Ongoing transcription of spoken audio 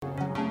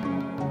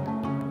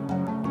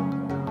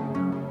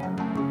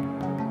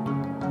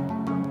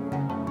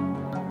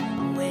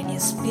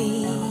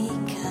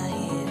speak, I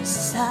hear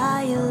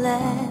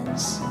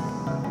silence.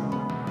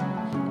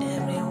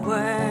 Every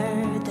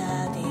word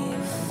that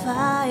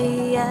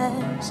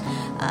defies,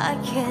 I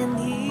can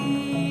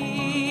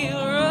hear,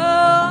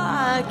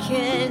 oh, I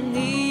can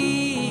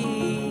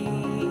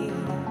hear.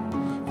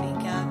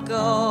 Think I'll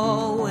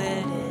go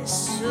where it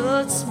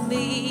suits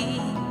me.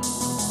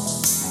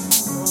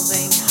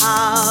 Moving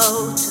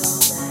out to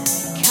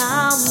the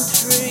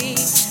country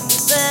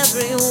with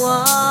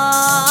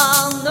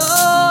everyone,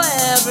 oh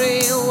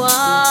everyone,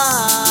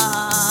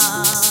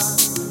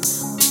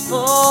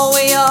 before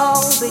we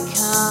all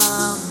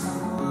become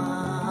one.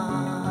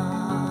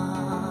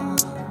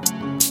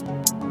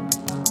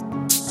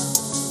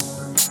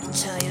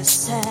 Tell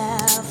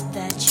yourself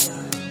that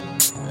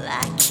you're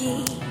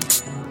lucky.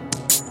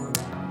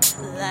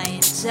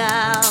 Lying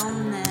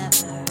down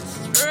never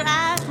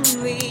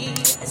threatened me.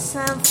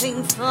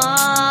 Something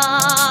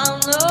fun,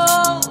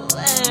 oh,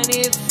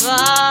 any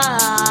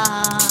fun.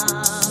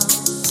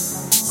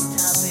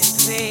 Stop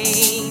with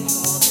pain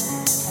for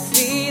that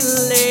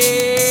feeling.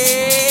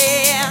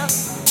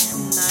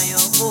 Now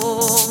your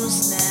wounds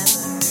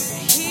never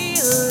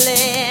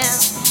healing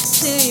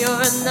till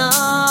you're not.